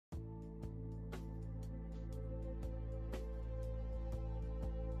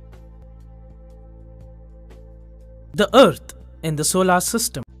The Earth in the solar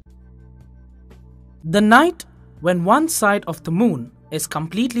system. The night when one side of the moon is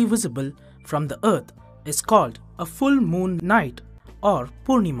completely visible from the Earth is called a full moon night or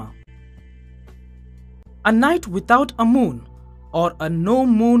Purnima. A night without a moon or a no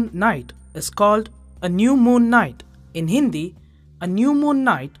moon night is called a new moon night. In Hindi, a new moon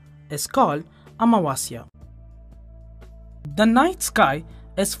night is called Amavasya. The night sky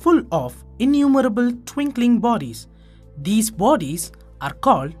is full of innumerable twinkling bodies. These bodies are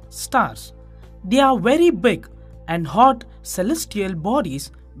called stars. They are very big and hot celestial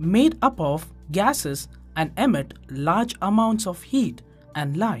bodies made up of gases and emit large amounts of heat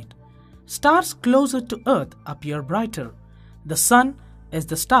and light. Stars closer to Earth appear brighter. The Sun is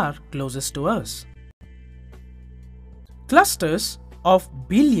the star closest to us. Clusters of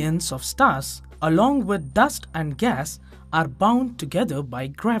billions of stars along with dust and gas are bound together by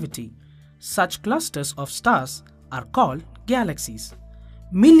gravity. Such clusters of stars are called galaxies.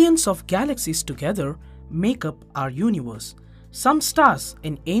 Millions of galaxies together make up our universe. Some stars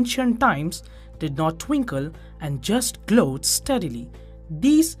in ancient times did not twinkle and just glowed steadily.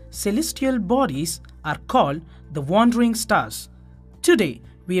 These celestial bodies are called the wandering stars. Today,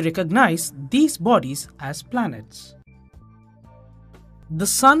 we recognize these bodies as planets. The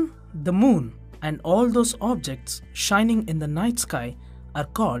sun, the moon, and all those objects shining in the night sky are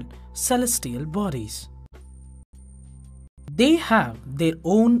called celestial bodies. They have their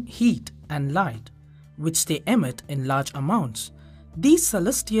own heat and light, which they emit in large amounts. These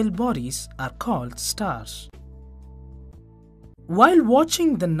celestial bodies are called stars. While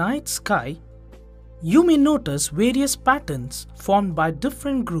watching the night sky, you may notice various patterns formed by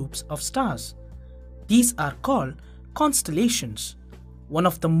different groups of stars. These are called constellations. One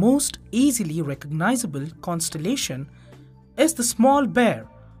of the most easily recognizable constellation is the Small Bear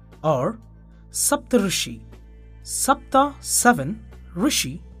or Saptarishi. Sapta 7,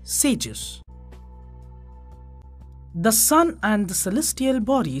 Rishi, sages. The sun and the celestial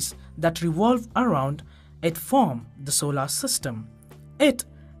bodies that revolve around it form the solar system. It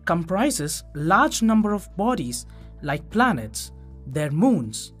comprises large number of bodies like planets, their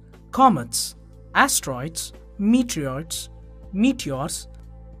moons, comets, asteroids, meteors,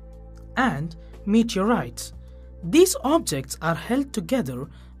 and meteorites. These objects are held together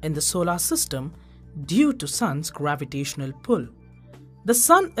in the solar system due to Sun's gravitational pull. The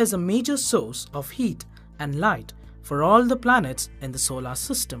Sun is a major source of heat and light for all the planets in the solar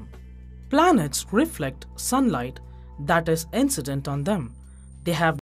system. Planets reflect sunlight that is incident on them. They have